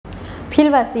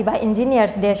Philbachiba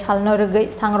Engineers de Salno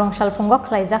Rugwi Sangrongsal Phungo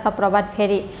Khlaijakha Prabhat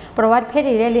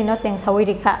Ferry rally no Chengsawi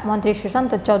Rwkha Mantri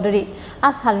Sushanto Chowdury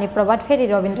Salni Prabhat Ferry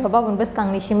Rabindara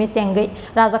bwskangni Simi Chengwi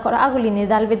Rajakhor Agulini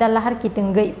Dalbidal Lahar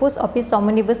Kitingwi Post Office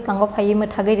Chowmuhani Bwskango Phaiwi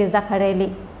Mwthagwi Rwjakha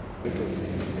rally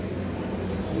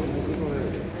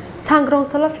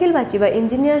Sangrongsal Philbachiba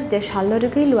Engineers de Salno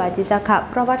Rugwi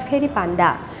Rwjakha Prabhat Ferry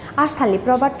Panda Salni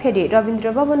Prabhat Ferry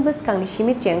Rabindara bwskangni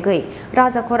Simi Chengwi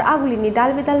Rajakhor Agulini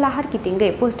Dalbidal Lahar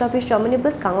Kitingwi Post Office Chowmuhani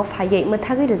Bwskango Phaiwi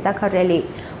Mwthagwi Rwjakha rally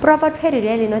Prabhat Ferry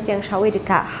rally no Chengsawi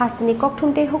Rwkha Hastini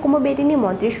Kokthumte Hukumo Bedini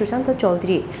Mantri Sushanto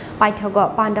Chowdury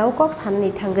Paithago Pandao Kok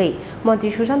Sanani Thangwi Mantri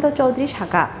Sushanto Chowdury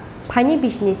Shaka Phaiwi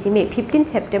Bishni Simi 15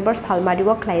 September Salmari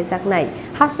Rwkha Khlaijaknai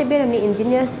Haste Berani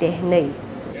Engineers Day Hnei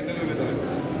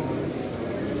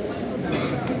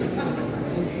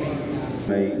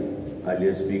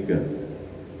Earlier speaker,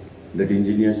 that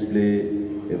engineers play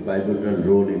a pivotal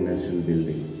role in national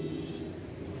building.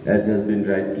 As has been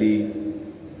rightly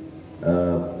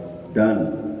done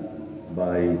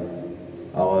by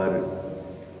our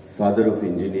father of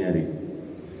engineering,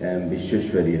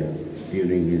 Bwskango,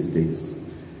 during his days,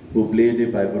 who played a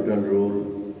pivotal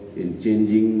role in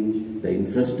changing the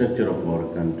infrastructure of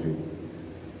our country.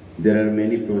 There are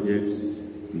many projects,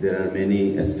 there are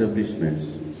many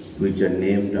establishments which are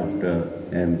named after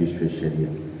Bwskango.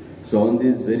 So on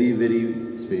this very,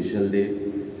 very special day,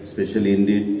 especially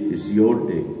indeed, it's your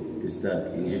day, it's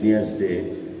the Engineers'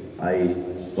 Day. I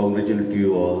congratulate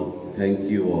you all, thank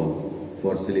you all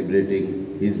for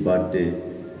celebrating his birthday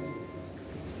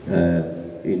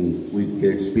with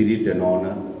great spirit and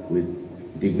honor,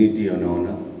 with dignity and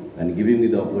honor, and giving me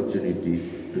the opportunity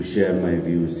to share my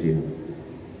views here.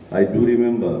 I do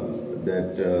remember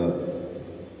that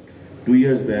 2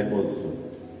 years back also,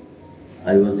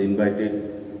 I was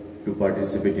invited to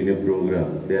participate in a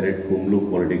program there at Khumlu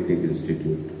Polytechnic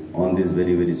Institute on this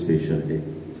very, very special day.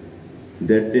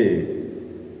 That day,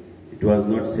 it was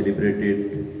not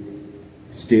celebrated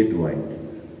statewide.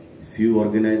 Few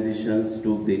organizations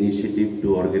took the initiative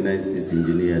to organize this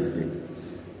Engineers' Day.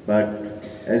 But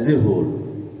as a whole,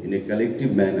 in a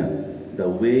collective manner, the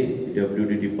way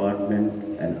WD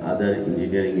department and other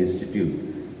engineering institute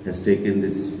has taken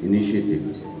this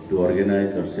initiative to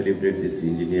organize or celebrate this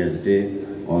Engineers' Day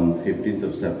on 15th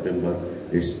of September.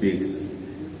 It speaks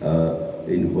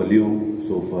in volume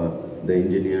so far the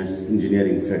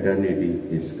engineering fraternity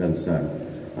is concerned.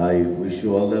 I wish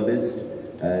you all the best.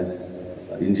 As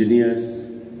engineers,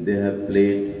 they have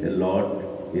played a lot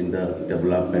in the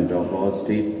development of our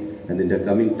state, and in the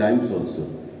coming times also.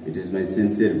 It is my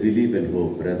sincere belief and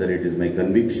hope, rather it is my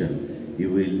conviction, you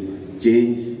will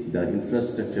change the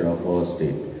infrastructure of our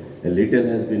state. A little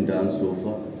has been done so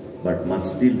far, but much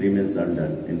still remains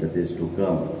undone in the days to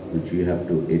come, which we have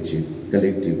to achieve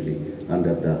collectively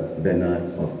under the banner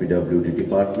of PWD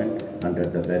department, under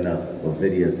the banner of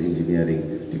various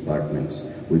engineering departments.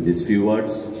 With these few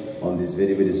words, on this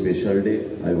very, very special day,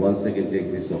 I once again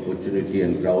take this opportunity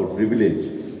and proud privilege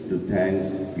to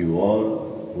thank you all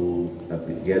who have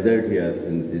been gathered here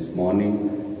in this morning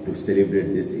to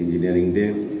celebrate this Engineering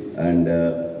Day. And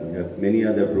we have many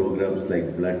other programs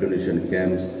like blood donation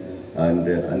camps and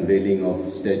unveiling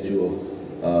of statue of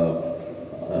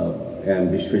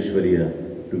Bwskango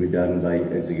to be done by,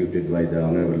 executed by the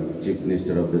Honorable Chief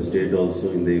Minister of the state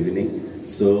also in the evening.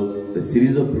 So the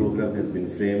series of program has been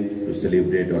framed to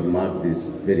celebrate or mark this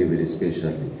very, very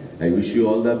specially. I wish you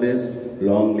all the best.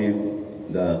 Long live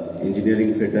the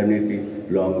engineering fraternity,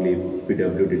 long live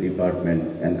PWD department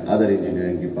and other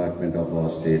engineering department of our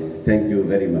state. Thank you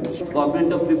very much.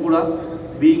 Government of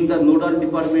Tripura, being the nodal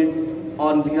department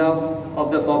on behalf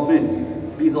of the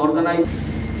government, please organize.